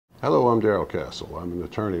Hello, I'm Darrell. I'm an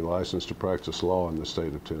attorney licensed to practice law in the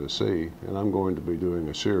state of Tennessee, and I'm going to be doing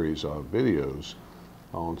a series of videos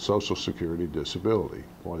on Social Security disability.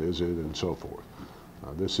 What is it, and so forth.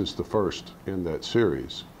 This is the first in that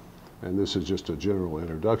series, and this is just a general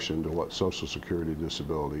introduction to what Social Security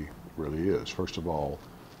disability really is. First of all,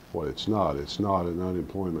 what it's not. It's not an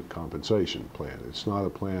unemployment compensation plan. It's not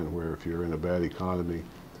a plan where if you're in a bad economy,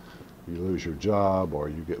 you lose your job or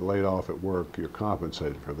you get laid off at work, you're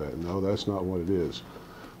compensated for that. No, that's not what it is.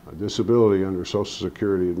 A disability under Social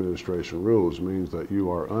Security Administration rules means that you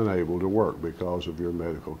are unable to work because of your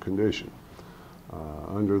medical condition.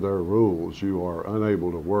 Under their rules, you are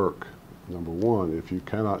unable to work, number one, if you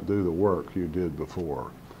cannot do the work you did before.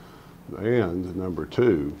 And number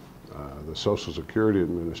two, the Social Security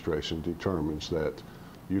Administration determines that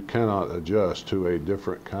you cannot adjust to a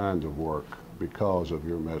different kind of work because of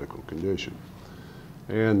your medical condition.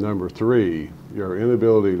 And number three, your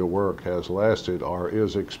inability to work has lasted or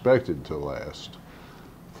is expected to last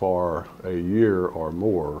for a year or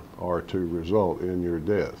more, or to result in your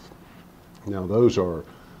death. Now, those are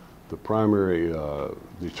the primary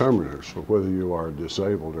determiners for whether you are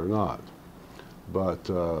disabled or not. But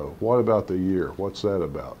what about the year? What's that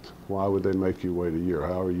about? Why would they make you wait a year?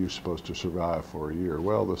 How are you supposed to survive for a year?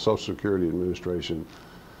 Well, the Social Security Administration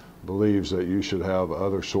believes that you should have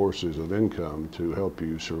other sources of income to help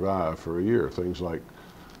you survive for a year. Things like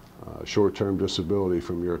short-term disability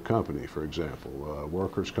from your company, for example,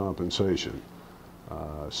 workers' compensation,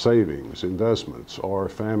 savings, investments, or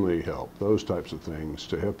family help, those types of things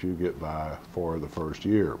to help you get by for the first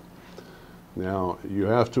year. Now, you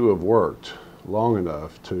have to have worked long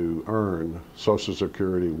enough to earn Social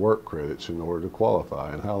Security work credits in order to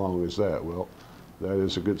qualify. And how long is that? Well, that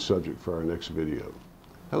is a good subject for our next video.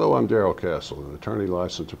 Hello, I'm Darrell, an attorney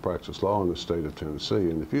licensed to practice law in the state of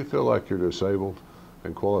Tennessee. And if you feel like you're disabled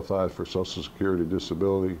and qualified for Social Security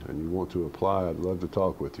disability and you want to apply, I'd love to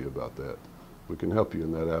talk with you about that. We can help you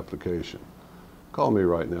in that application. Call me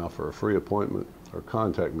right now for a free appointment or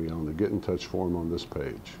contact me on the Get in Touch form on this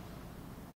page.